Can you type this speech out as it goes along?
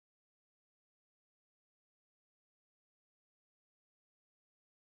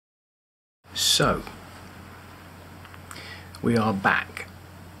So we are back,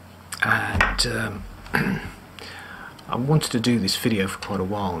 and I wanted to do this video for quite a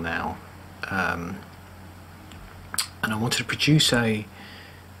while now, and I wanted to produce a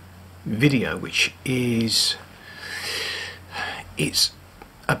video which is it's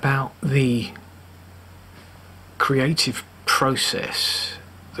about the creative process,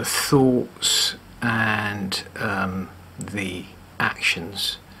 the thoughts and the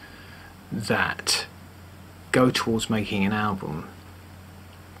actions that go towards making an album,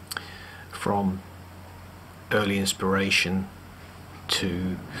 from early inspiration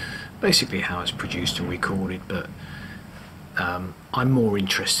to basically how it's produced and recorded. But I'm more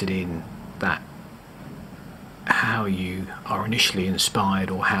interested in that, how you are initially inspired,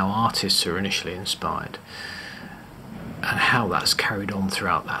 or how artists are initially inspired, and how that's carried on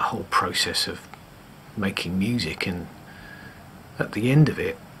throughout that whole process of making music, and at the end of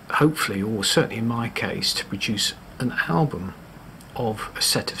it, hopefully, or certainly in my case, to produce an album of a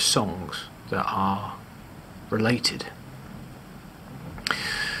set of songs that are related.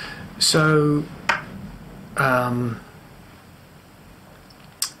 So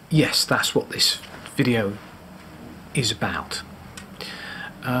yes, that's what this video is about.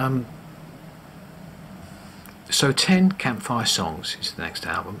 So 10 Campfire Songs is the next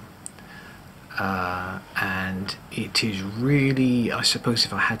album, and it is really, I suppose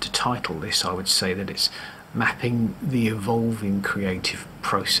if I had to title this, I would say that it's mapping the evolving creative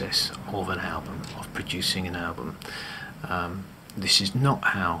process of an album, of producing an album. This is not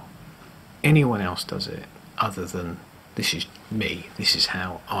how anyone else does it, other than this is me, this is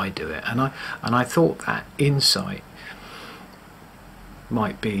how I do it. And I thought that insight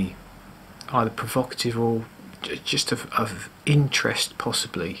might be either provocative or just of interest,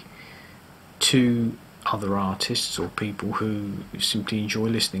 possibly, to other artists or people who simply enjoy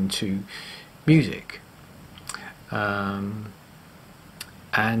listening to music.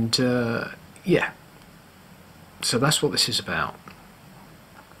 Yeah, so that's what this is about.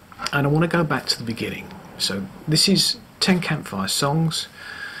 And I want to go back to the beginning. So this is 10 Campfire Songs.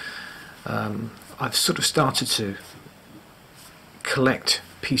 I've sort of started to collect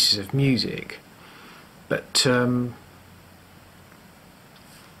pieces of music, but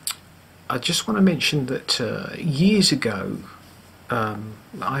I just want to mention that years ago,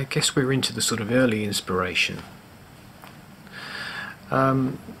 I guess we're into the sort of early inspiration.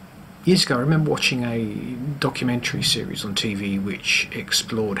 Years ago, I remember watching a documentary series on TV which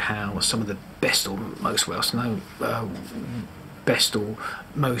explored how some of the best or most well-known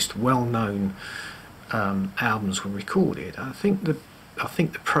albums were recorded. I think the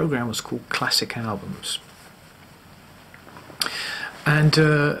program was called Classic Albums, and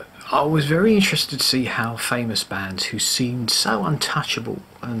I was very interested to see how famous bands who seemed so untouchable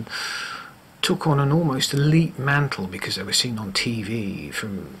and took on an almost elite mantle because they were seen on TV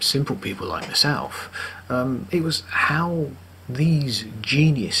from simple people like myself. It was how these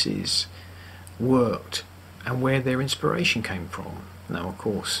geniuses worked and where their inspiration came from. Now, of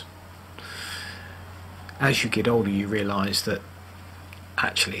course, as you get older, you realise that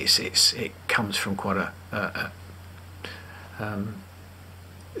actually it comes from quite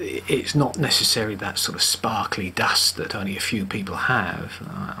it's not necessarily that sort of sparkly dust that only a few people have.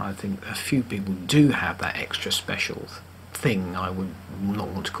 I think a few people do have that extra special thing. I would not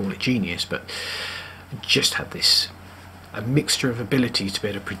want to call it genius, but just have a mixture of ability to be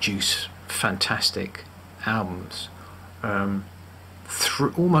able to produce fantastic albums,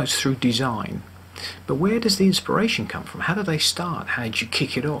 almost through design. But where does the inspiration come from? How do they start? How did you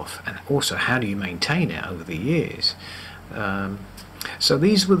kick it off? And also, how do you maintain it over the years? So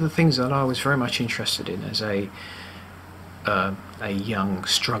these were the things that I was very much interested in as a young,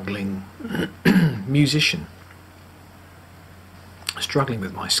 struggling musician, struggling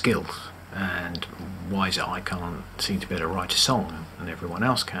with my skills, and why is it I can't seem to be able to write a song and everyone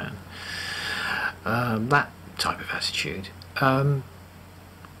else can? That type of attitude. And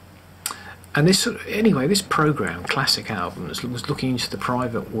this program, Classic Albums, was looking into the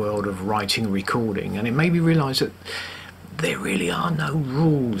private world of writing and recording, and it made me realise that there really are no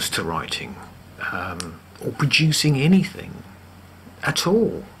rules to writing or producing anything at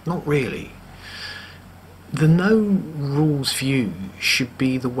all. Not really. The no rules view should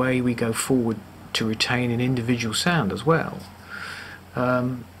be the way we go forward to retain an individual sound as well,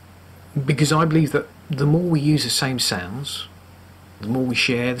 because I believe that the more we use the same sounds, the more we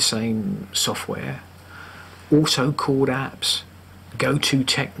share the same software, auto-chord apps, go-to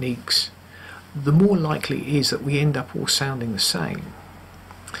techniques, the more likely it is that we end up all sounding the same.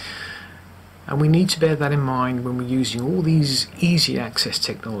 And we need to bear that in mind when we're using all these easy access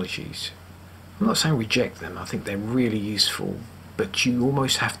technologies I'm not saying reject them, I think they're really useful, but you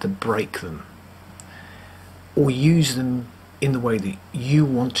almost have to break them or use them in the way that you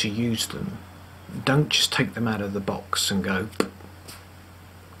want to use them. Don't just take them out of the box and go,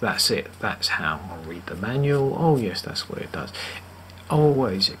 that's it, that's how. I'll read the manual, oh yes, that's what it does.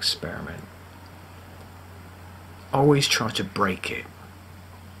 Always experiment. Always try to break it.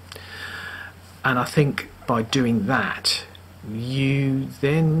 And I think by doing that, you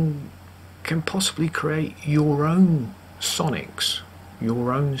then can possibly create your own sonics,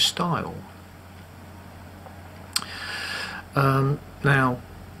 your own style. Now,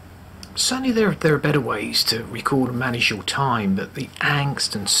 certainly there are better ways to record and manage your time, but the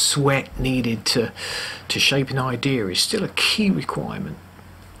angst and sweat needed to shape an idea is still a key requirement,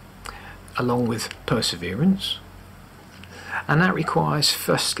 along with perseverance. And that requires,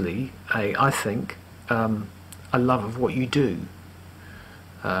 firstly, I think, a love of what you do.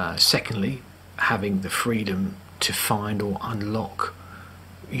 Secondly, having the freedom to find or unlock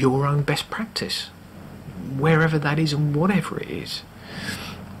your own best practice, wherever that is and whatever it is.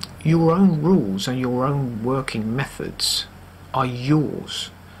 Your own rules and your own working methods are yours,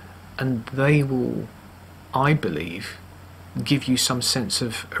 and they will, I believe, give you some sense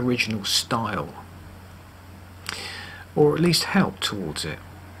of original style, or at least help towards it.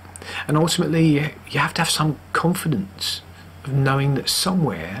 And ultimately, you have to have some confidence of knowing that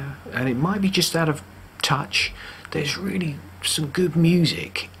somewhere, and it might be just out of touch, there's really some good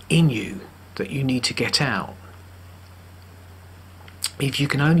music in you that you need to get out. If you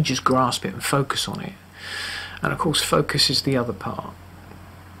can only just grasp it and focus on it. And of course, focus is the other part.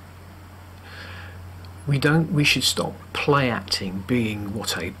 We should stop play acting being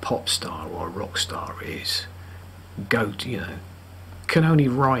what a pop star or a rock star is. Can only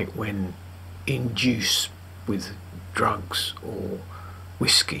write when induced with drugs or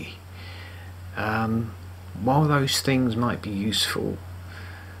whiskey. While those things might be useful,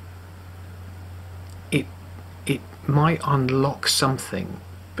 it might unlock something,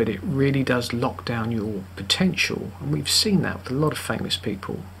 but it really does lock down your potential. And we've seen that with a lot of famous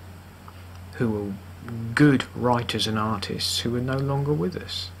people who are good writers and artists who are no longer with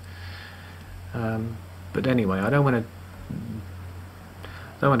us. But anyway, I don't want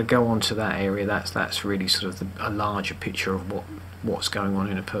to go on to that area. That's really sort of a larger picture of what's going on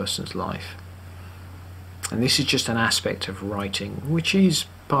in a person's life. And this is just an aspect of writing, which is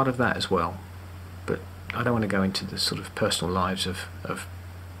part of that as well. But I don't want to go into the sort of personal lives of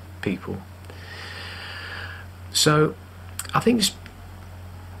people. So I think it's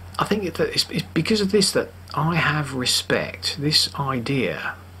because of this that I have respect, this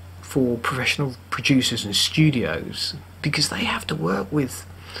idea, for professional producers and studios, because they have to work with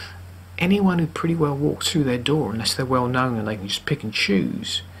anyone who pretty well walks through their door, unless they're well known and they can just pick and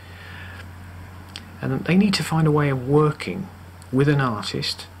choose. And they need to find a way of working with an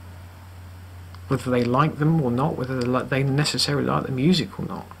artist, whether they like them or not, whether they necessarily like the music or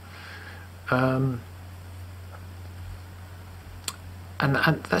not. And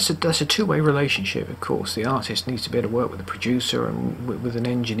that's a two-way relationship, of course. The artist needs to be able to work with a producer and with an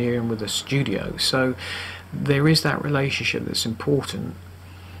engineer and with a studio. So there is that relationship that's important.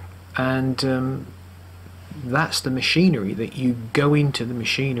 And that's the machinery, that you go into the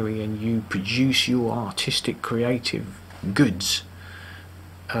machinery and you produce your artistic, creative goods,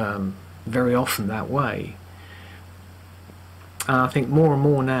 very often that way. And I think more and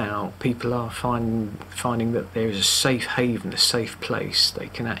more now people are finding that there is a safe haven, a safe place. They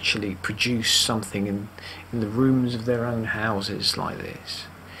can actually produce something in the rooms of their own houses like this,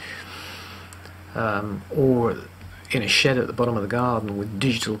 or in a shed at the bottom of the garden with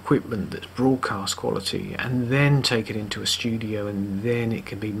digital equipment that's broadcast quality, and then take it into a studio, and then it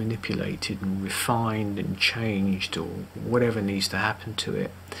can be manipulated and refined and changed, or whatever needs to happen to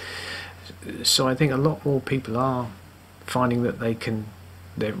it. So I think a lot more people are finding that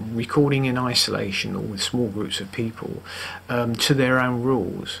they're recording in isolation or with small groups of people, to their own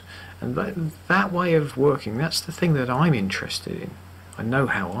rules. And that way of working, that's the thing that I'm interested in. I know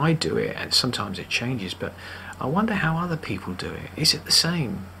how I do it, and sometimes it changes, but I wonder how other people do it. Is it the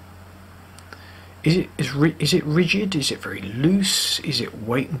same? Is it rigid? Is it very loose? Is it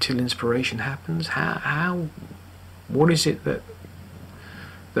wait until inspiration happens? What is it that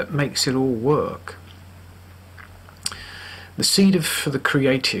makes it all work? The seed for the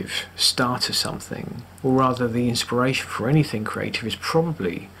creative start of something, or rather the inspiration for anything creative, is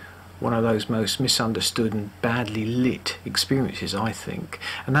probably one of those most misunderstood and badly lit experiences, I think.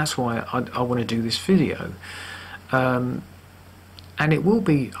 And that's why I want to do this video. And it will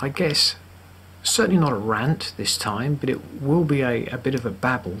be, I guess, certainly not a rant this time, but it will be a bit of a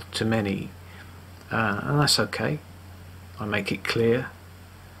babble to many, and that's okay. I make it clear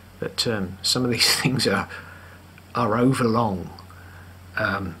that some of these things are overlong,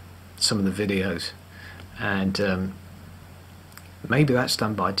 some of the videos, and maybe that's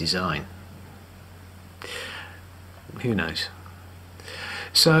done by design. Who knows?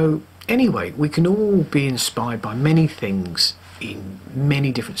 So anyway, we can all be inspired by many things in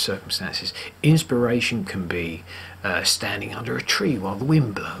many different circumstances. Inspiration can be standing under a tree while the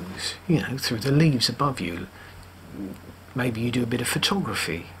wind blows, you know, through the leaves above you. Maybe you do a bit of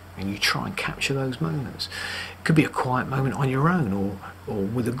photography and you try and capture those moments. It could be a quiet moment on your own, or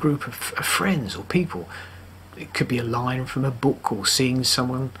with a group of friends or people. It could be a line from a book, or seeing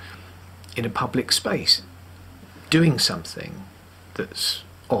someone in a public space doing something that's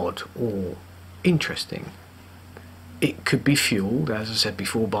odd or interesting. It could be fueled, as I said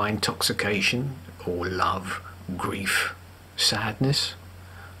before, by intoxication or love, grief, sadness,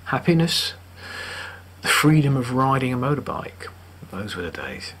 happiness, the freedom of riding a motorbike. Those were the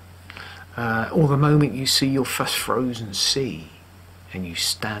days. Or the moment you see your first frozen sea and you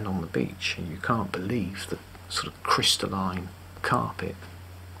stand on the beach and you can't believe the sort of crystalline carpet.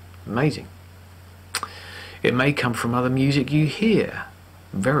 Amazing. It may come from other music you hear.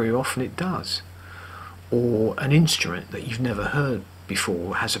 Very often it does. Or an instrument that you've never heard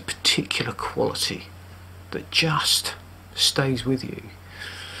before has a particular quality that just stays with you.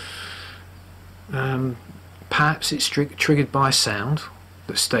 Perhaps it's triggered by a sound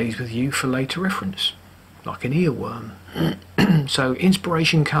that stays with you for later reference, like an earworm. So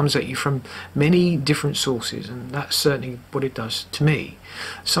inspiration comes at you from many different sources, and that's certainly what it does to me.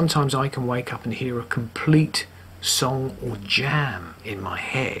 Sometimes I can wake up and hear a complete song or jam in my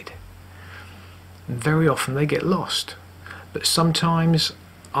head. And very often they get lost, but sometimes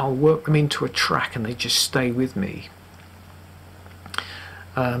I'll work them into a track and they just stay with me.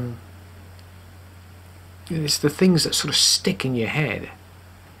 It's the things that sort of stick in your head.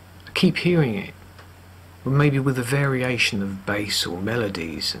 I keep hearing it, maybe with a variation of bass or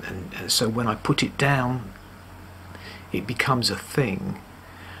melodies, and so when I put it down, it becomes a thing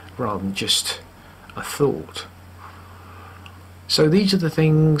rather than just a thought. So these are the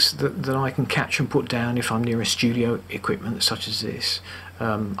things that I can capture and put down if I'm near a studio equipment such as this.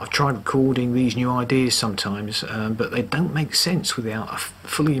 I've tried recording these new ideas sometimes, but they don't make sense without a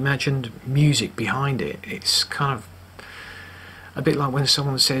fully imagined music behind it. It's kind of a bit like when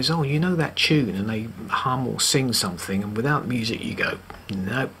someone says, oh, you know that tune, and they hum or sing something, and without music you go,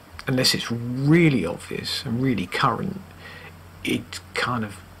 no. Unless it's really obvious and really current, it kind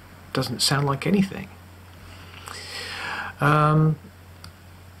of doesn't sound like anything. So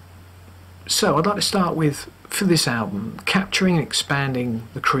I'd like to start with, for this album, capturing and expanding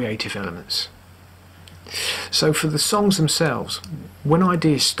the creative elements. So for the songs themselves, when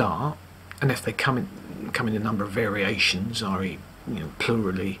ideas start, and if they come in a number of variations, i.e., you know,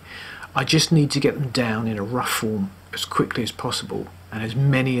 plurally, I just need to get them down in a rough form as quickly as possible, and as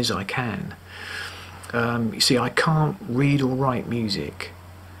many as I can. You see, I can't read or write music,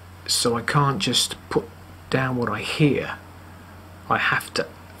 so I can't just put down what I hear. I have to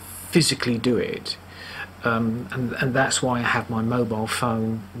physically do it, and that's why I have my mobile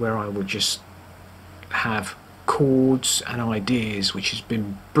phone, where I would just have chords and ideas, which has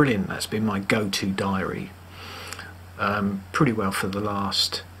been brilliant. That's been my go-to diary pretty well for the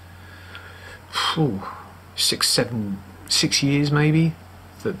last 6 years maybe,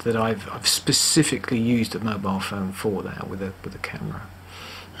 that I've specifically used a mobile phone for that with a camera.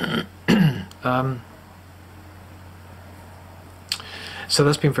 So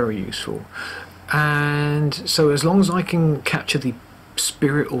that's been very useful, and so as long as I can capture the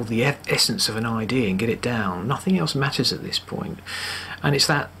spirit or the essence of an idea and get it down, nothing else matters at this point. And it's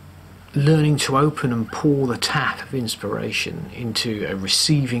that learning to open and pour the tap of inspiration into a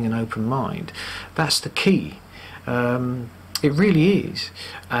receiving and open mind. That's the key. It really is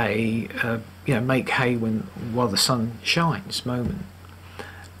a you know, make hay while the sun shines moment.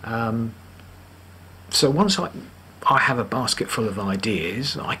 So once I have a basket full of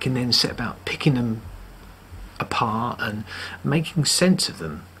ideas, I can then set about picking them apart and making sense of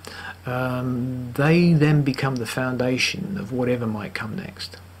them. They then become the foundation of whatever might come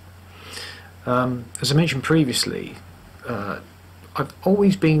next. As I mentioned previously, I've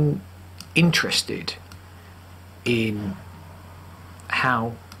always been interested in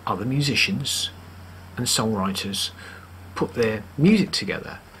how other musicians and songwriters put their music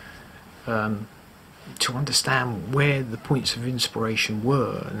together, to understand where the points of inspiration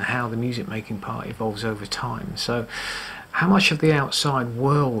were and how the music making part evolves over time. So how much of the outside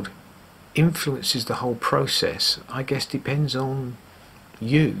world influences the whole process, I guess, depends on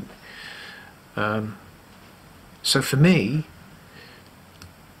you. So for me,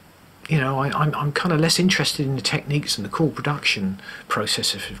 you know, I'm kind of less interested in the techniques and the core production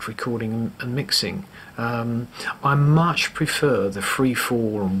process of recording and mixing. I much prefer the free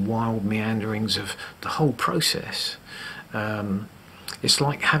fall and wild meanderings of the whole process. It's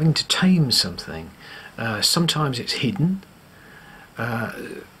like having to tame something. Sometimes it's hidden,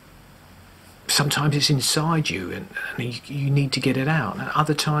 sometimes it's inside you, and you need to get it out. And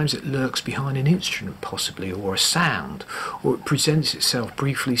other times it lurks behind an instrument, possibly, or a sound, or it presents itself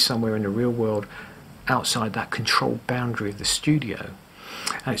briefly somewhere in the real world outside that controlled boundary of the studio.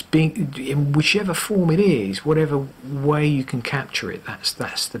 And it's being, in whichever form it is, whatever way you can capture it,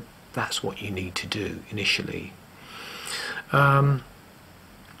 that's what you need to do initially.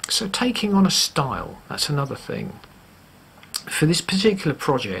 So taking on a style, that's another thing. For this particular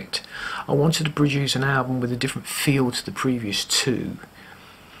project, I wanted to produce an album with a different feel to the previous two.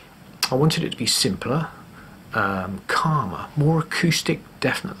 I wanted it to be simpler, calmer, more acoustic,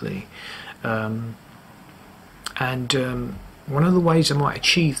 definitely. And one of the ways I might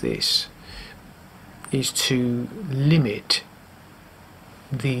achieve this is to limit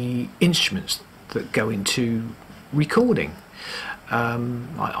the instruments that go into recording.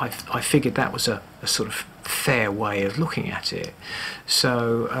 I figured that was a sort of fair way of looking at it.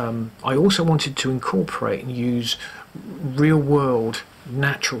 So I also wanted to incorporate and use real world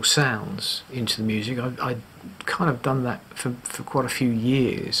natural sounds into the music. I'd kind of done that for quite a few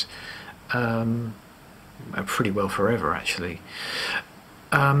years, pretty well forever actually.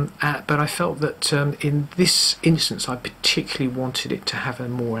 But I felt that in this instance I particularly wanted it to have a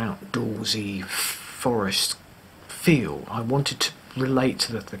more outdoorsy forest feel. I wanted to relate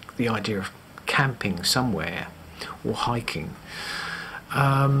to the idea of camping somewhere or hiking,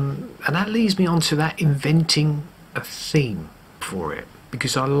 and that leads me on to that inventing a theme for it,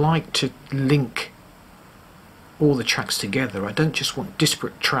 because I like to link all the tracks together. I don't just want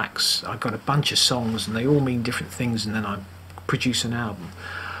disparate tracks. I've got a bunch of songs and they all mean different things, and then I produce an album.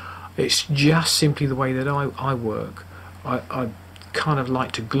 It's just simply the way that I work. I kind of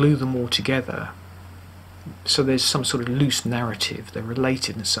like to glue them all together so there's some sort of loose narrative, they're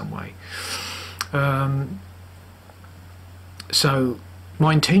related in some way. So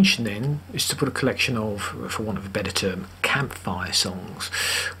my intention then is to put a collection of, for want of a better term, campfire songs,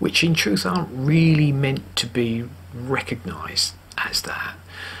 which in truth aren't really meant to be recognised as that.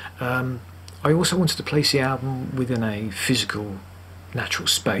 I also wanted to place the album within a physical natural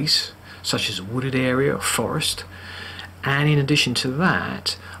space, such as a wooded area or forest, and in addition to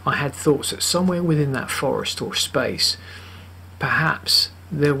that I had thoughts that somewhere within that forest or space perhaps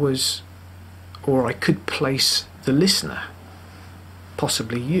there was, or I could place the listener,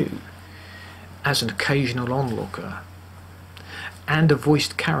 possibly you, as an occasional onlooker and a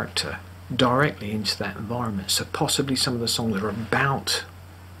voiced character directly into that environment. So possibly some of the songs are about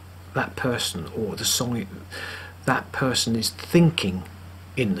that person, or the song that person is thinking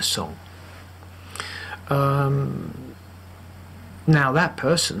in the song. Now that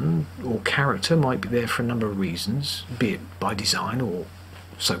person or character might be there for a number of reasons, be it by design or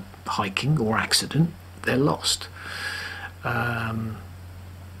so hiking or accident. They're lost, and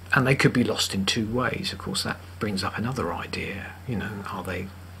they could be lost in two ways. Of course that brings up another idea, you know, are they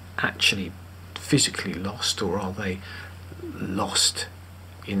actually physically lost, or are they lost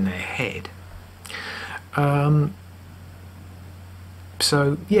in their head?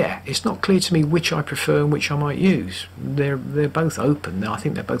 So yeah, it's not clear to me which I prefer and which I might use. They're both open. I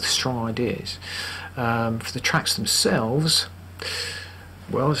think they're both strong ideas. For the tracks themselves,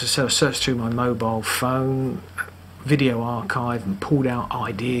 well, as I said, I searched through my mobile phone video archive and pulled out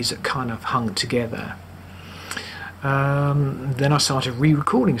ideas that kind of hung together. Then I started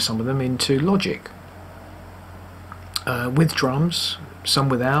re-recording some of them into Logic, with drums, some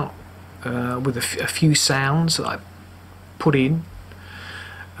without, with a few sounds that I put in,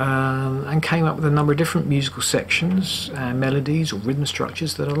 and came up with a number of different musical sections and melodies or rhythm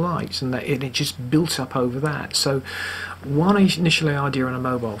structures that I liked, and it just built up over that. So one initial idea on a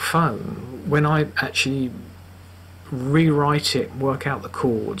mobile phone, when I actually rewrite it, work out the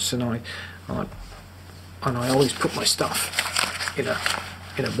chords, and I always put my stuff in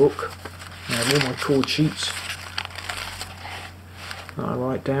a book. I have all my chord sheets that I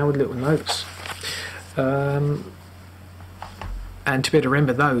write down with little notes. And to be able to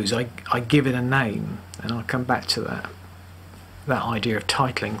remember those, I give it a name, and I'll come back to that idea of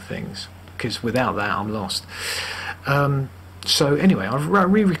titling things, because without that I'm lost. So anyway, I've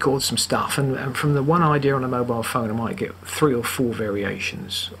re-recorded some stuff, and from the one idea on a mobile phone I might get 3 or 4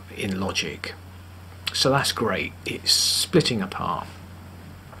 variations in Logic. So that's great. It's splitting apart.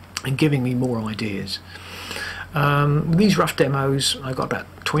 and giving me more ideas. These rough demos, I've got about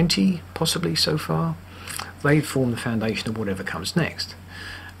 20 possibly so far. They form the foundation of whatever comes next.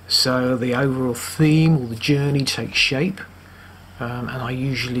 So the overall theme or the journey takes shape, and I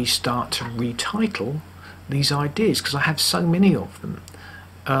usually start to retitle these ideas because I have so many of them.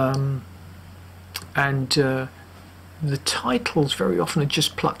 The titles very often are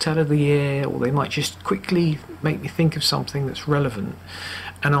just plucked out of the air, or they might just quickly make me think of something that's relevant,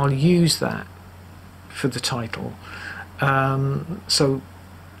 and I'll use that for the title. The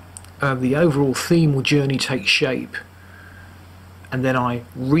overall theme or journey takes shape, and then I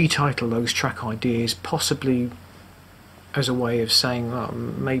retitle those track ideas, possibly as a way of saying, oh,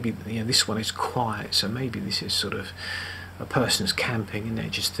 maybe this one is quiet, so maybe this is sort of a person's camping and they're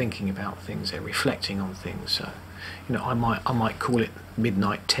just thinking about things, they're reflecting on things. So I might call it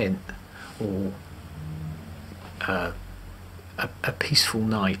Midnight Tent, or a peaceful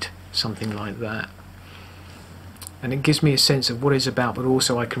night, something like that. And it gives me a sense of what it's about, but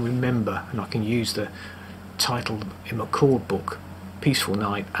also I can remember, and I can use the title in my chord book, Peaceful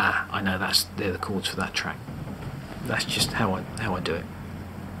Night. I know they're the chords for that track. That's just how I do it.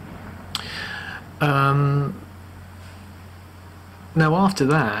 Now after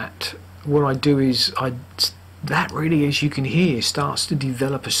that, what I do is that really, as you can hear, starts to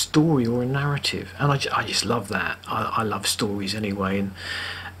develop a story or a narrative, and I just love that. I love stories anyway,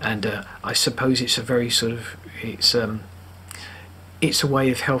 and I suppose it's a very sort of it's a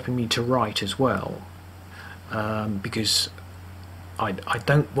way of helping me to write as well, because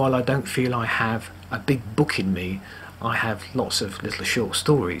while I don't feel I have a big book in me, I have lots of little short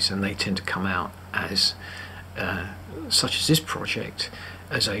stories, and they tend to come out as such as this project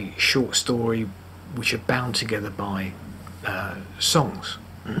as a short story which are bound together by songs.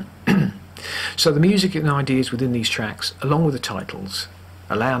 So the music and ideas within these tracks, along with the titles,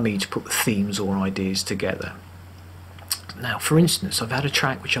 allow me to put the themes or ideas together. Now, for instance, I've had a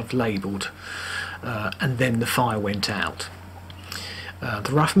track which I've labelled And Then the Fire Went Out.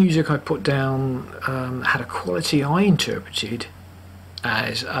 The rough music I put down had a quality I interpreted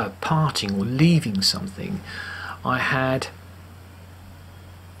as parting or leaving something. I had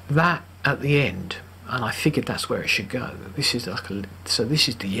that at the end, and I figured that's where it should go. This is so this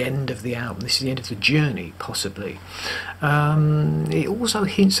is the end of the album, this is the end of the journey, possibly. It also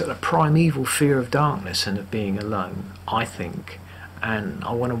hints at a primeval fear of darkness and of being alone, I think, and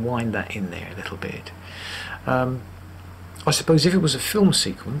I want to wind that in there a little bit. I suppose if it was a film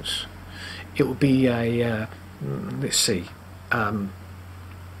sequence, it would be a let's see,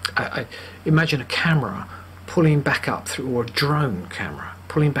 I imagine a camera pulling back up through, or a drone camera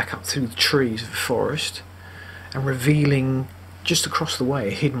pulling back up through the trees of the forest and revealing just across the way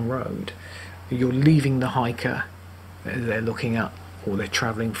a hidden road. You're leaving the hiker, they're looking up, or they're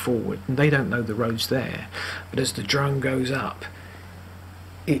travelling forward, and they don't know the road's there, but as the drone goes up,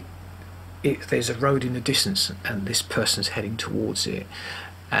 there's a road in the distance and this person's heading towards it.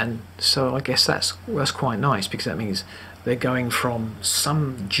 And so I guess that's quite nice, because that means they're going from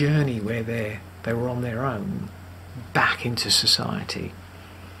some journey where they were on their own back into society.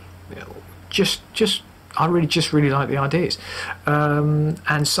 I really like the ideas,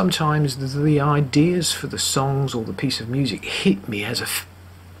 and sometimes the ideas for the songs or the piece of music hit me as a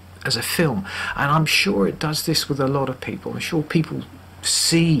film, and I'm sure it does this with a lot of people. I'm sure people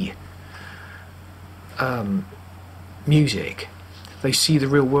see music, they see the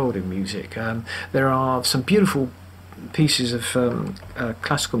real world in music. There are some beautiful pieces of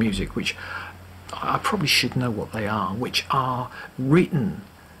classical music which I probably should know what they are, which are written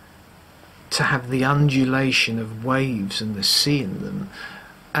to have the undulation of waves and the sea in them,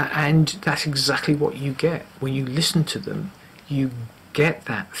 and that's exactly what you get when you listen to them. You get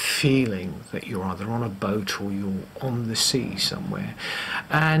that feeling that you're either on a boat or you're on the sea somewhere,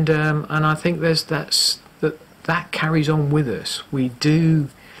 and I think that carries on with us. We do,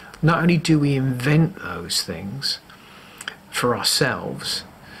 not only do we invent those things for ourselves,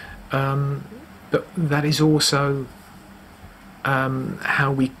 but that is also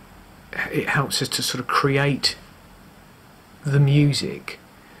how it helps us to sort of create the music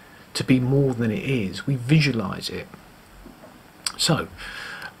to be more than it is. We visualize it. So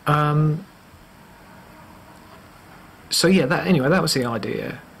yeah, that was the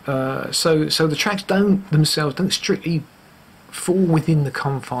idea. So the tracks don't strictly fall within the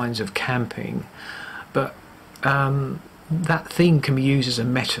confines of camping, but that theme can be used as a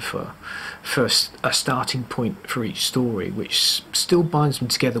metaphor for a starting point for each story, which still binds them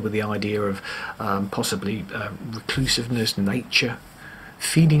together with the idea of possibly reclusiveness, nature,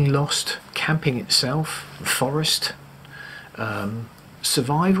 feeling lost, camping itself, the forest,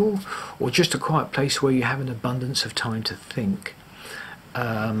 survival or just a quiet place where you have an abundance of time to think.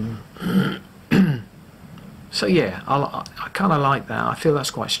 So yeah, I kind of like that. I feel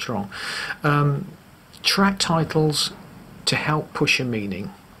that's quite strong. Track titles to help push a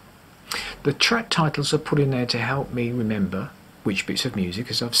meaning. The track titles are put in there to help me remember which bits of music,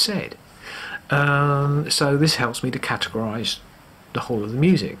 as I've said. So this helps me to categorise the whole of the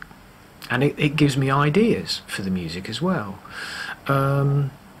music, and it gives me ideas for the music as well.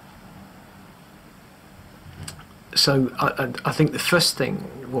 So I think the first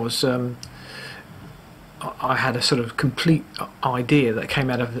thing was I had a sort of complete idea that came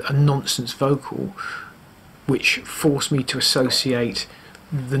out of a nonsense vocal, which forced me to associate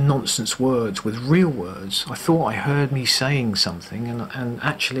the nonsense words with real words. I thought I heard me saying something, and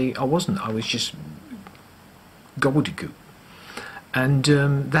actually I wasn't. I was just gobbledygook. And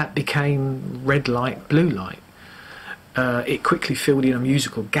that became red light, blue light. It quickly filled in a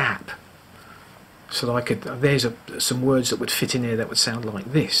musical gap, so that I could, there's some words that would fit in here that would sound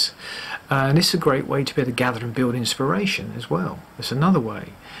like this. And this is a great way to be able to gather and build inspiration as well. That's another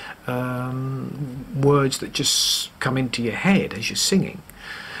way. Words that just come into your head as you're singing.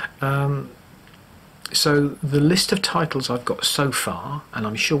 So the list of titles I've got so far, and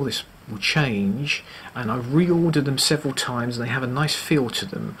I'm sure this will change, and I've reordered them several times and they have a nice feel to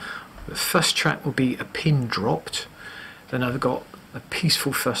them. The first track will be A Pin Dropped, then I've got A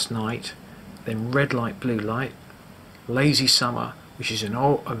Peaceful First Night, then Red Light, Blue Light, Lazy Summer, which is a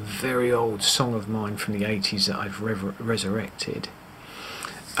very old song of mine from the 80s that I've resurrected,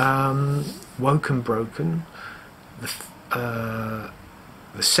 Woke and Broken, the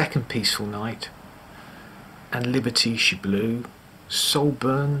Second Peaceful Night, and Liberty She Blew,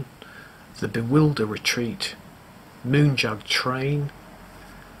 Soulburn, The Bewilder Retreat, Moonjug Train,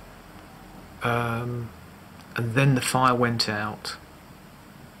 and Then the Fire Went Out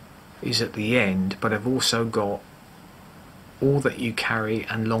is at the end, but I've also got All That You Carry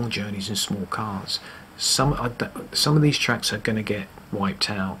and Long Journeys in Small Cars. Some of these tracks are going to get wiped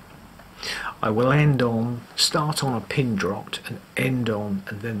out. I will start on A Pin Dropped and end on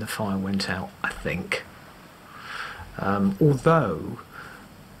And Then the Fire Went Out, I think. Although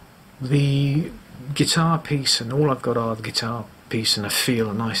the guitar piece, and all I've got are the guitar piece, and I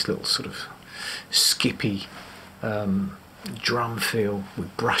feel a nice little sort of skippy drum feel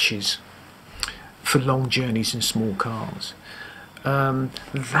with brushes for Long Journeys in Small Cars.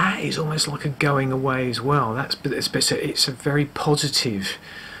 That is almost like a going away as well. It's a very positive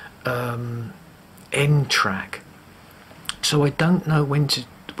end track. So I don't know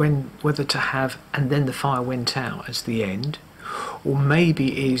whether to have And Then the Fire Went Out as the end, or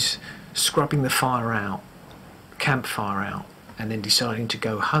maybe is scrubbing the fire out, campfire out, and then deciding to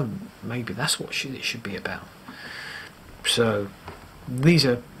go home. Maybe that's what it should be about. So these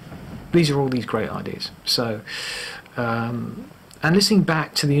are all these great ideas. So and listening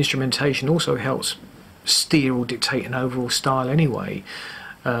back to the instrumentation also helps steer or dictate an overall style anyway.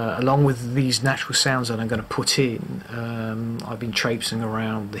 Along with these natural sounds that I'm going to put in, I've been traipsing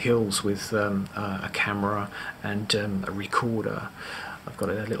around the hills with a camera and a recorder. I've got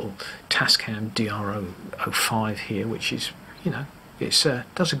a little Tascam DR05 here, which is, it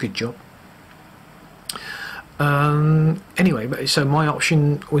does a good job. Anyway, so my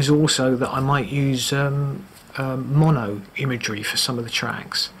option was also that I might use mono imagery for some of the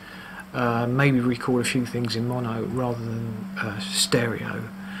tracks. Maybe record a few things in mono rather than stereo.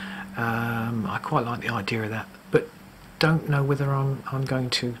 I quite like the idea of that, but don't know whether I'm going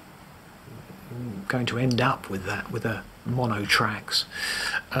to end up with that, with a mono tracks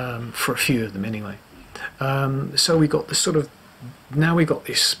for a few of them anyway. So we got this now we got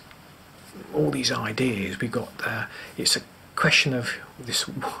this, all these ideas. We got it's a question of this,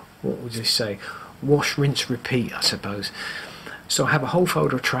 what would you say, wash, rinse, repeat, I suppose. So I have a whole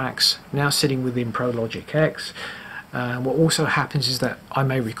folder of tracks now sitting within Pro Logic X. What also happens is that I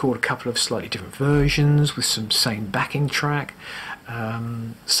may record a couple of slightly different versions with some same backing track.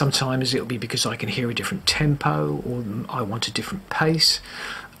 Sometimes it'll be because I can hear a different tempo or I want a different pace.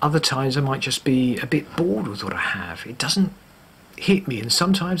 Other times I might just be a bit bored with what I have. It doesn't hit me, and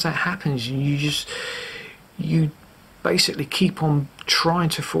sometimes that happens. You basically keep on trying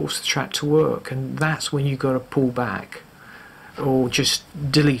to force the track to work, and that's when you got to pull back or just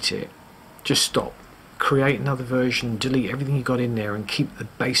delete it. Just stop, create another version, delete everything you got in there, and keep the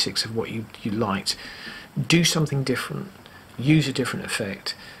basics of what you liked. Do something different, use a different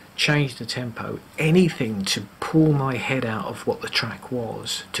effect, change the tempo, anything to pull my head out of what the track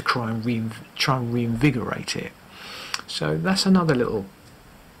was, to try and reinvigorate it. So that's another little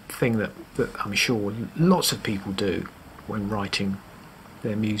thing that I'm sure lots of people do when writing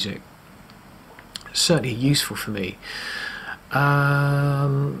their music. Certainly useful for me.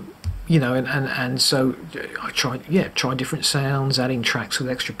 You know, and so I try different sounds, adding tracks with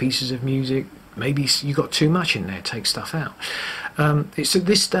extra pieces of music. Maybe you got too much in there, take stuff out. It's at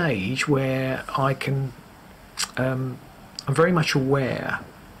this stage where I can, I'm very much aware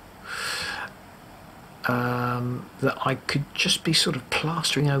that I could just be sort of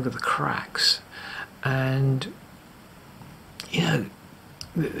plastering over the cracks, and you know,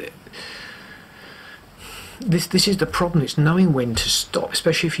 this is the problem. It's knowing when to stop,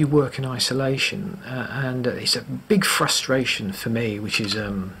 especially if you work in isolation, and it's a big frustration for me, which is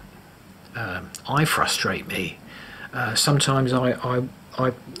I frustrate me. Sometimes I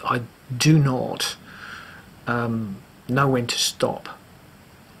do not know when to stop,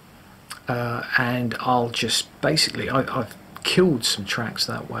 and I'll just basically I've killed some tracks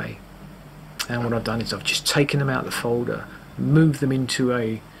that way. And what I've done is I've just taken them out of the folder, moved them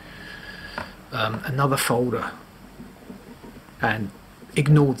into another folder, and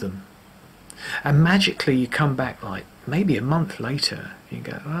ignored them. And magically you come back like maybe a month later, you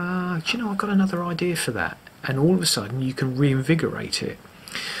go, do you know, I've got another idea for that, and all of a sudden you can reinvigorate it.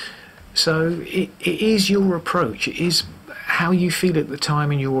 So it is your approach, it is how you feel at the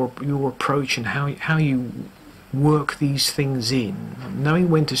time, and your approach, and how you work these things in. Knowing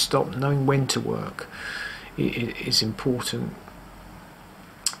when to stop, knowing when to work is important.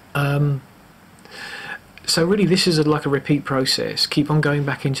 So really this is like a repeat process. Keep on going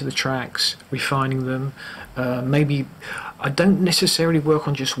back into the tracks, refining them. Maybe I don't necessarily work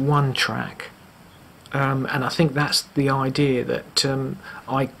on just one track, and I think that's the idea, that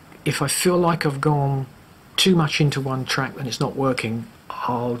if I feel like I've gone too much into one track and it's not working,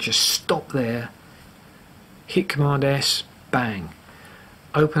 I'll just stop there, hit Command S, bang,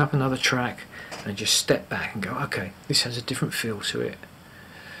 open up another track, and just step back and go, okay, this has a different feel to it.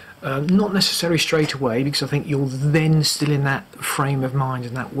 Not necessarily straight away, because I think you're then still in that frame of mind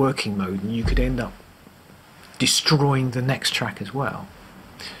and that working mode, and you could end up destroying the next track as well.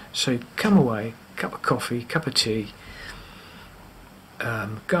 So come away, cup of coffee, cup of tea,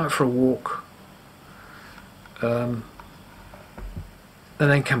 go out for a walk, and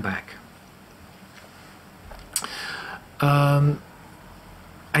then come back.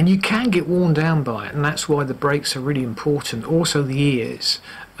 And you can get worn down by it, and that's why the breaks are really important. Also the ears.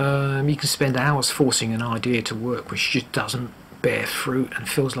 You can spend hours forcing an idea to work which just doesn't bear fruit and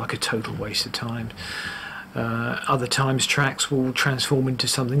feels like a total waste of time. Other times tracks will transform into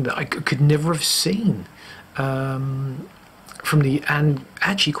something that I could never have seen, and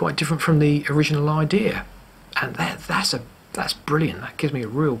actually quite different from the original idea, and that's brilliant. That gives me a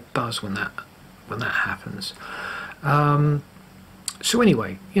real buzz when that happens. So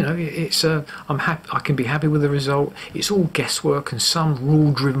anyway, you know, it's I'm happy. I can be happy with the result. It's all guesswork, and some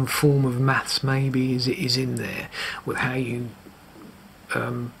rule-driven form of maths maybe is in there with how you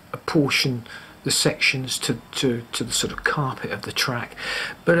apportion the sections to the sort of carpet of the track.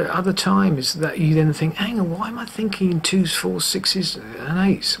 But at other times that you then think, hang on, why am I thinking in 2s, 4s, 6s and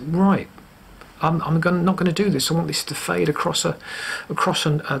 8s? Right, I'm not going to do this. I want this to fade across a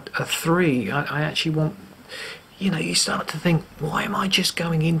 3. I actually want. You know, you start to think, why am I just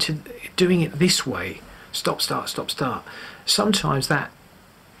going into doing it this way? Stop, start, stop, start. Sometimes that,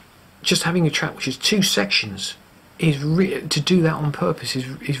 just having a track which is 2 sections, to do that on purpose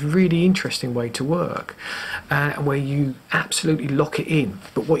is really interesting way to work, where you absolutely lock it in,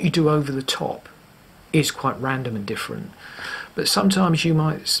 but what you do over the top is quite random and different. But sometimes you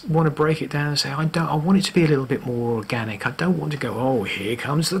might want to break it down and say, I want it to be a little bit more organic. I don't want to go, oh, here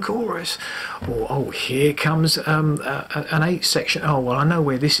comes the chorus, or oh, here comes an 8 section. Oh, well, I know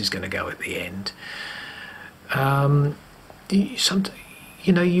where this is going to go at the end.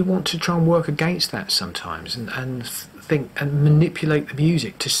 You know, you want to try and work against that sometimes, and think and manipulate the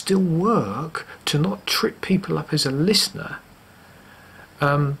music to still work, to not trip people up as a listener,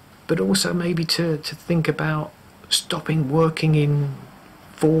 but also maybe to think about stopping working in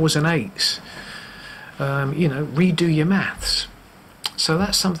 4s and 8s. You know, redo your maths. So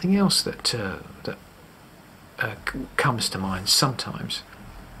that's something else that comes to mind sometimes.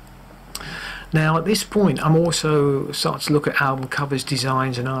 Now at this point I'm also starting to look at album covers,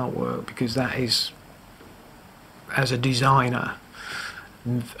 designs and artwork, because that is, as a designer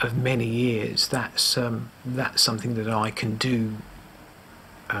of many years, that's something that I can do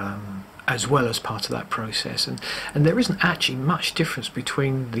as well as part of that process, and there isn't actually much difference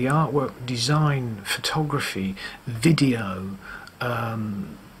between the artwork, design, photography, video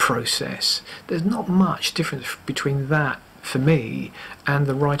process. There's not much difference between that for me and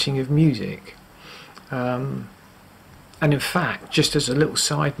the writing of music. And in fact, just as a little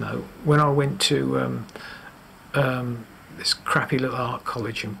side note, when I went to this crappy little art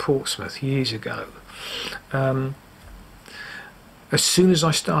college in Portsmouth years ago, as soon as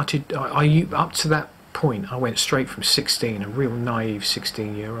I started, up to that point, I went straight from 16, a real naive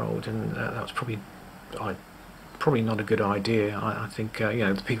 16-year-old, and that was probably not a good idea. I think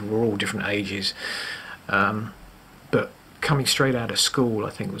the people were all different ages, but coming straight out of school, I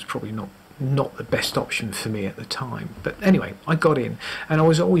think was probably not the best option for me at the time. But anyway, I got in, and I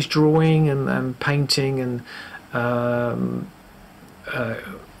was always drawing and painting, and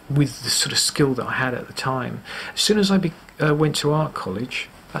with the sort of skill that I had at the time. As soon as I went to art college,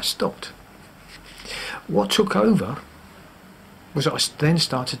 that stopped. What took over was I then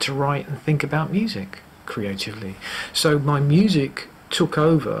started to write and think about music creatively. So my music took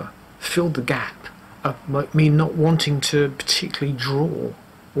over, filled the gap of me not wanting to particularly draw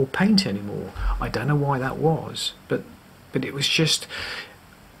or paint anymore. I don't know why that was, but it was just,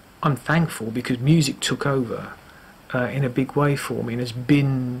 I'm thankful because music took over in a big way for me, and has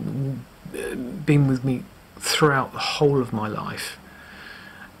been with me throughout the whole of my life,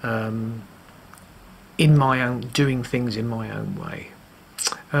 in my own, doing things in my own way.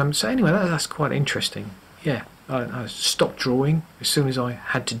 So anyway, that's quite interesting. Yeah, I stopped drawing as soon as I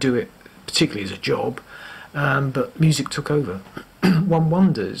had to do it, particularly as a job, but music took over. One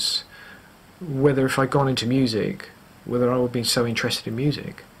wonders whether if I'd gone into music, whether I would have been so interested in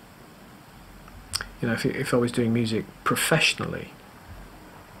music. If I was doing music professionally,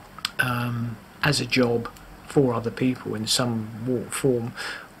 as a job for other people in some form,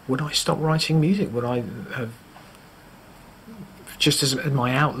 would I stop writing music? Would I have, just as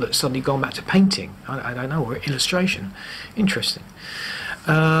my outlet, suddenly gone back to painting? I don't know, or illustration. Interesting.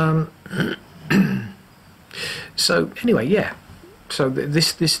 So anyway, yeah. So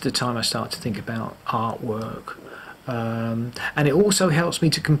this is the time I start to think about artwork, and it also helps me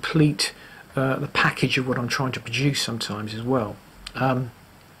to complete the package of what I'm trying to produce sometimes as well. The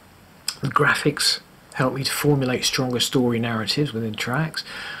graphics help me to formulate stronger story narratives within tracks.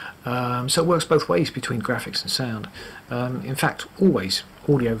 So it works both ways between graphics and sound. In fact, always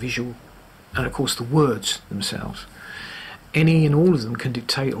audio, visual, and of course the words themselves. Any and all of them can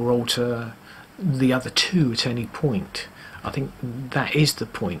dictate or alter the other two at any point. I think that is the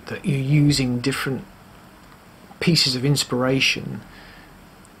point, that you're using different pieces of inspiration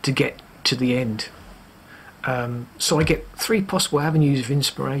to get to the end. So I get 3 possible avenues of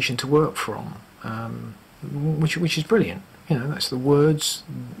inspiration to work from, which is brilliant. That's the words,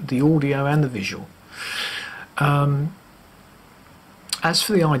 the audio, and the visual. As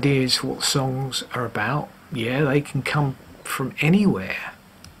for the ideas for what the songs are about, yeah, they can come from anywhere.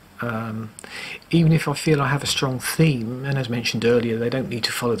 Even if I feel I have a strong theme, and as mentioned earlier, they don't need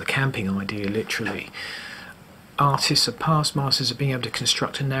to follow the camping idea literally. Artists are past masters of being able to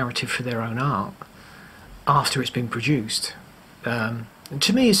construct a narrative for their own art after it's been produced. And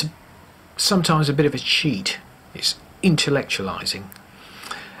to me, it's sometimes a bit of a cheat. It's intellectualizing,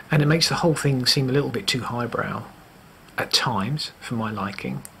 and it makes the whole thing seem a little bit too highbrow at times for my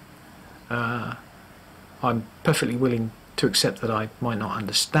liking. I'm perfectly willing to accept that I might not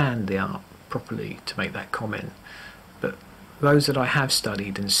understand the art properly to make that comment, but those that I have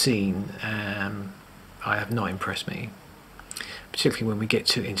studied and seen, I have not impressed me, particularly when we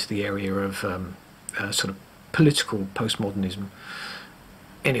get into the area of sort of political postmodernism.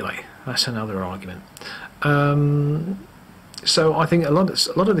 Anyway, that's another argument. So I think a lot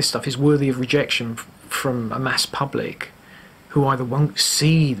of this stuff is worthy of rejection from a mass public who either won't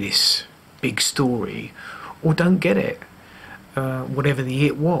see this big story or don't get it, whatever the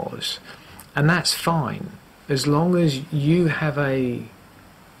it was. And that's fine, as long as you have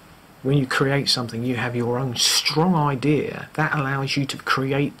when you create something, you have your own strong idea that allows you to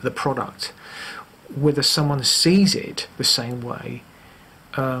create the product. Whether someone sees it the same way,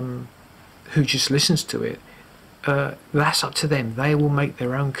 who just listens to it, that's up to them. They will make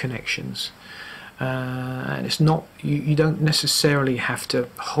their own connections, and it's not, you don't necessarily have to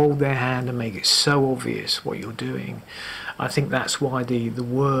hold their hand and make it so obvious what you're doing. I think that's why the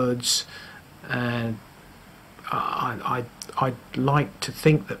words, and I'd like to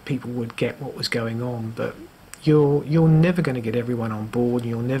think that people would get what was going on, but you're never going to get everyone on board,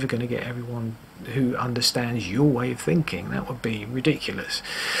 and you're never going to get everyone who understands your way of thinking. That would be ridiculous.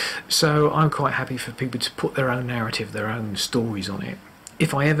 So I'm quite happy for people to put their own narrative, their own stories on it.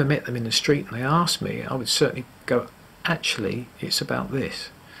 If I ever met them in the street and they asked me, I would certainly go, actually, it's about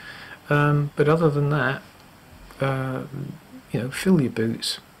this. But other than that, fill your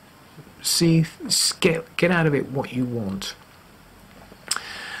boots, get out of it what you want.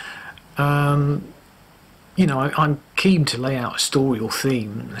 you know, I'm keen to lay out a story or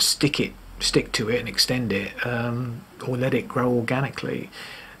theme, stick to it and extend it, or let it grow organically.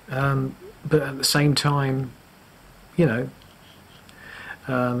 But at the same time, you know,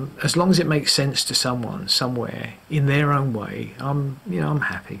 as long as it makes sense to someone somewhere in their own way, I'm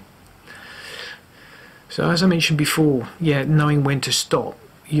happy. So as I mentioned before, yeah, knowing when to stop.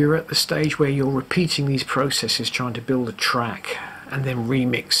 You're at the stage where you're repeating these processes, trying to build a track and then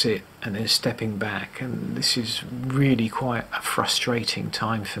remix it and then stepping back, and this is really quite a frustrating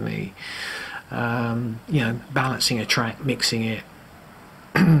time for me. You know, balancing a track, mixing it.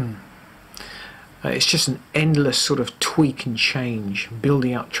 It's just an endless sort of tweak and change,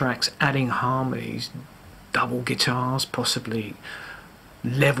 building up tracks, adding harmonies, double guitars, possibly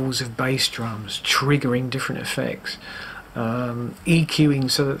levels of bass drums, triggering different effects, EQing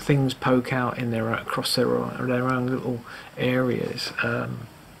so that things poke out in across their own little areas.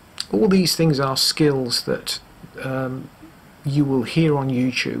 All these things are skills that you will hear on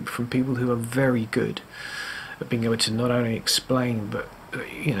YouTube from people who are very good at being able to not only explain but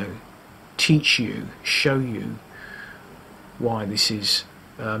you know, teach you, show you why this is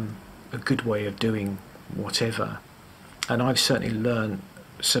a good way of doing whatever. And I've certainly learned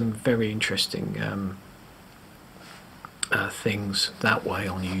some very interesting things that way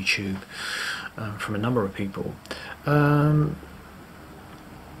on YouTube from a number of people.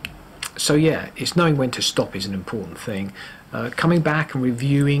 So yeah, it's knowing when to stop is an important thing. Coming back and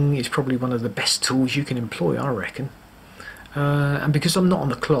reviewing is probably one of the best tools you can employ, I reckon. And because I'm not on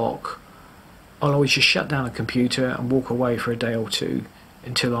the clock, I'll always just shut down a computer and walk away for a day or two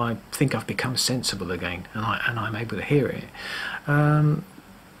until I think I've become sensible again and I'm able to hear it.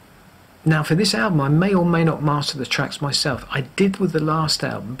 Now for this album I may or may not master the tracks myself. I did with the last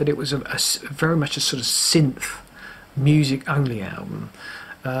album, but it was a very much a sort of synth music only album,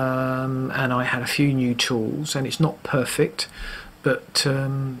 and I had a few new tools, and it's not perfect, but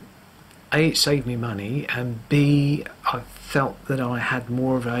A, it saved me money, and B, I felt that I had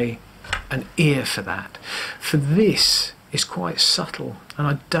more of an ear for that. For this, it's quite subtle, and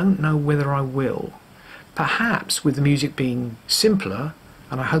I don't know whether I will. Perhaps with the music being simpler,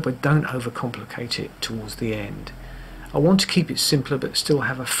 and I hope I don't overcomplicate it towards the end. I want to keep it simpler but still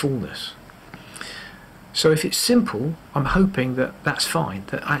have a fullness. So if it's simple, I'm hoping that that's fine,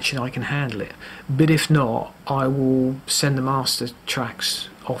 that actually I can handle it. But if not, I will send the master tracks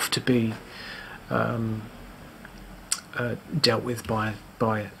off to be dealt with by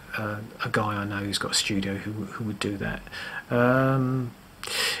a guy I know who's got a studio who would do that.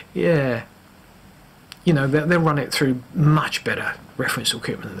 Yeah, you know, they'll run it through much better reference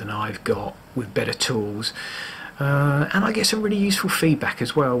equipment than I've got, with better tools, and I get some really useful feedback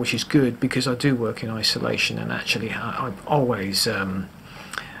as well, which is good because I do work in isolation, and actually I'm always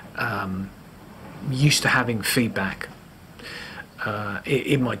used to having feedback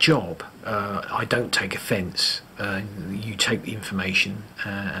in my job. I don't take offence. You take the information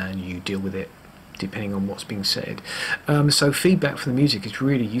and you deal with it depending on what's being said. So feedback for the music is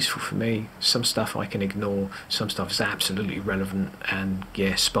really useful for me. Some stuff I can ignore, some stuff is absolutely relevant, and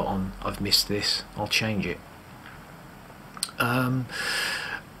yeah, spot on, I've missed this, I'll change it.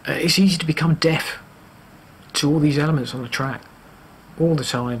 It's easy to become deaf to all these elements on the track all the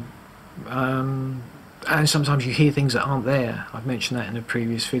time, and sometimes you hear things that aren't there. I've mentioned that in a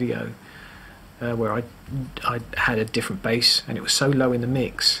previous video where I had a different bass and it was so low in the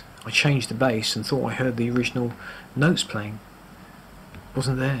mix, I changed the bass and thought I heard the original notes playing. It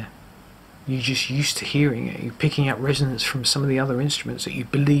wasn't there. You're just used to hearing it. You're picking up resonance from some of the other instruments that you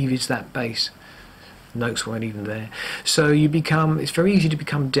believe is that bass. Notes weren't even there. So it's very easy to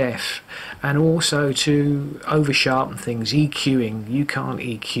become deaf, and also to over sharpen things. EQing, you can't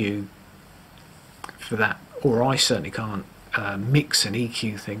EQ for that, or I certainly can't mix and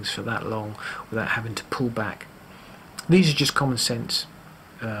EQ things for that long without having to pull back. These are just common sense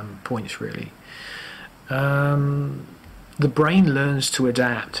points, really. The brain learns to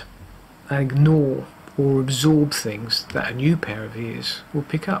adapt and ignore or absorb things that a new pair of ears will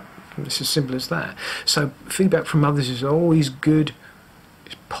pick up. It's as simple as that. So feedback from others is always good,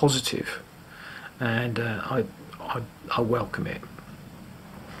 it's positive, and I welcome it.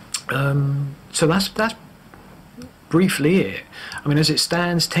 So that's briefly it. I mean, as it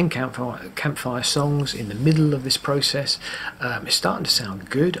stands, 10 campfire songs in the middle of this process. It's starting to sound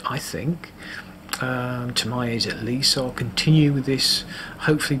good, I think, to my ears at least. So I'll continue with this,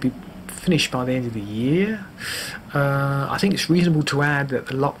 hopefully be finished by the end of the year. I think it's reasonable to add that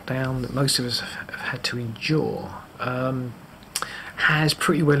the lockdown that most of us have had to endure has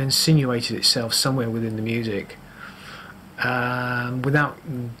pretty well insinuated itself somewhere within the music. Without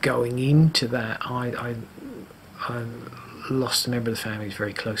going into that, I lost a member of the family who's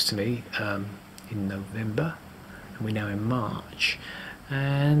very close to me in November, and we're now in March,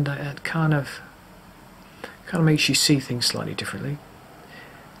 and it kind of makes you see things slightly differently,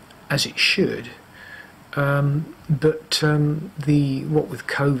 as it should. But the what with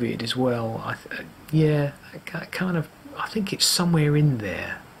COVID as well, I think it's somewhere in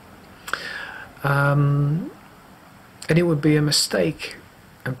there, and it would be a mistake,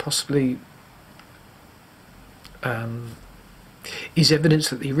 and possibly is evidence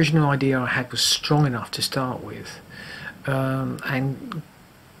that the original idea I had was strong enough to start with, and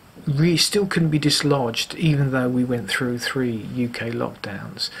really still couldn't be dislodged, even though we went through 3 UK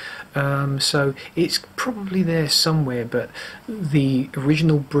lockdowns. So it's probably there somewhere, but the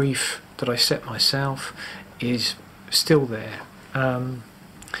original brief that I set myself is still there,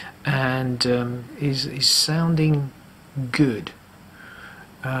 and is sounding good.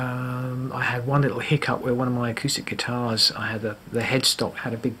 I had one little hiccup where one of my acoustic guitars, the headstock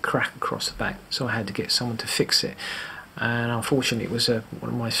had a big crack across the back, so I had to get someone to fix it, and unfortunately it was one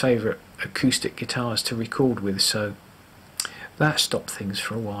of my favourite acoustic guitars to record with, so that stopped things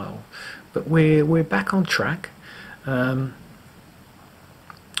for a while. But we're back on track.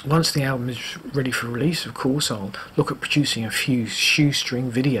 Once the album is ready for release, of course, I'll look at producing a few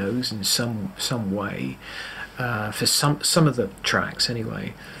shoestring videos in some way, for some of the tracks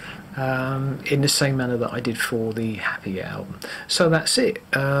anyway, in the same manner that I did for the Happy album. So that's it.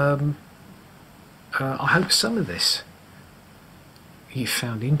 I hope some of this you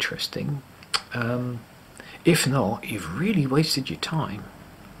found interesting. If not, you've really wasted your time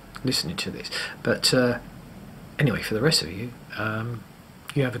listening to this. But anyway, for the rest of you,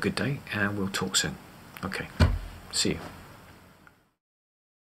 you have a good day, and we'll talk soon. Okay, see you.